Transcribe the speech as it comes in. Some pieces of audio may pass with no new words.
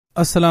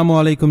Assalamu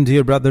alaikum,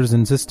 dear brothers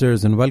and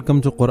sisters, and welcome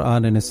to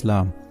Quran and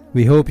Islam.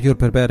 We hope you're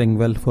preparing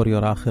well for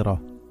your akhirah.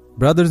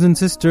 Brothers and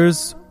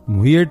sisters,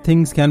 weird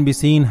things can be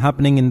seen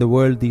happening in the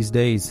world these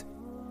days.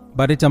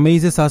 But it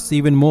amazes us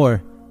even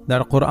more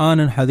that Quran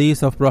and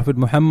hadith of Prophet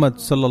Muhammad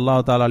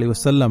sallallahu alaihi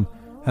wasallam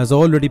has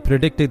already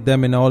predicted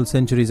them in all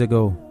centuries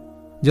ago.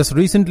 Just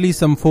recently,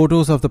 some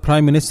photos of the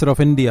Prime Minister of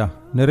India,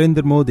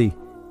 Narendra Modi,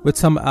 with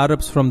some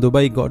Arabs from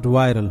Dubai got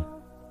viral.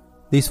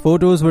 These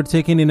photos were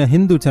taken in a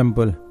Hindu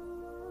temple,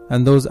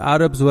 and those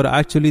Arabs were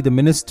actually the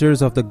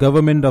ministers of the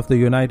government of the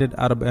United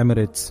Arab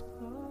Emirates.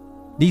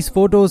 These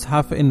photos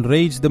have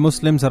enraged the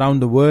Muslims around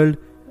the world,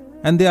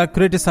 and they are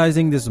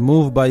criticizing this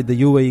move by the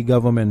UAE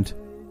government.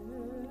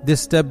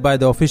 This step by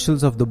the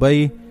officials of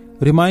Dubai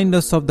reminds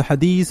us of the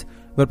hadith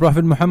where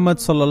Prophet Muhammad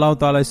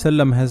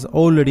ﷺ has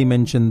already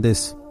mentioned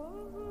this.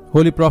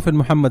 Holy Prophet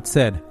Muhammad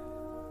said,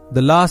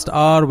 "The last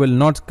hour will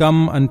not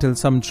come until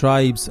some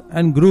tribes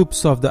and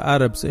groups of the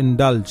Arabs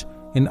indulge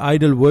in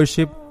idol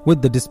worship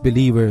with the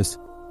disbelievers."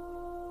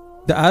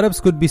 The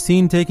Arabs could be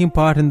seen taking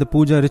part in the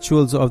puja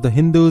rituals of the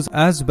Hindus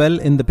as well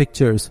in the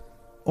pictures.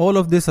 All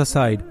of this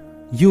aside,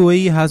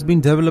 UAE has been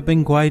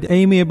developing quite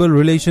amiable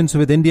relations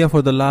with India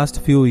for the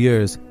last few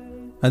years,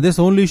 and this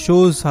only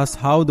shows us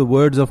how the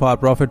words of our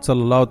Prophet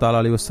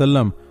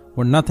ﷺ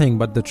were nothing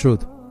but the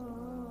truth.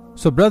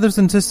 So brothers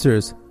and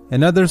sisters,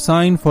 another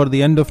sign for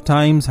the end of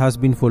times has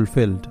been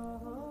fulfilled.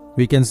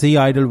 We can see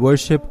idol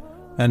worship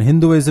and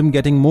Hinduism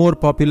getting more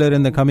popular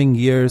in the coming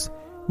years,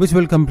 which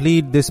will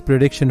complete this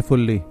prediction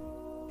fully.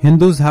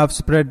 Hindus have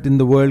spread in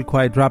the world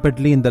quite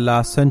rapidly in the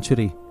last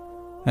century,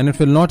 and it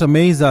will not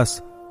amaze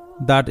us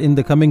that in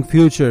the coming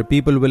future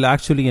people will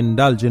actually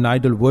indulge in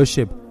idol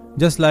worship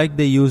just like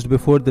they used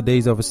before the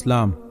days of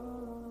Islam.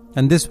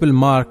 And this will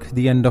mark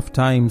the end of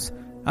times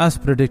as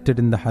predicted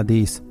in the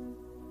hadith.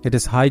 It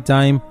is high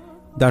time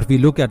that we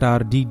look at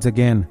our deeds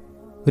again,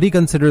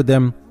 reconsider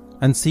them,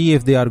 and see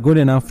if they are good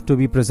enough to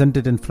be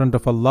presented in front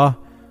of Allah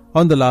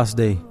on the last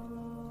day.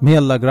 May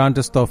Allah grant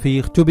us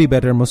tawfiq to be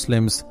better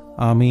Muslims.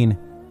 Ameen.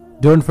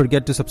 Don't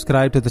forget to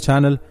subscribe to the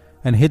channel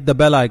and hit the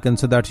bell icon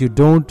so that you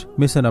don't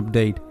miss an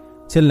update.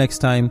 Till next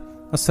time,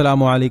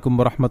 Assalamu alaikum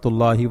wa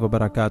rahmatullahi wa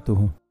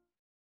barakatuhu.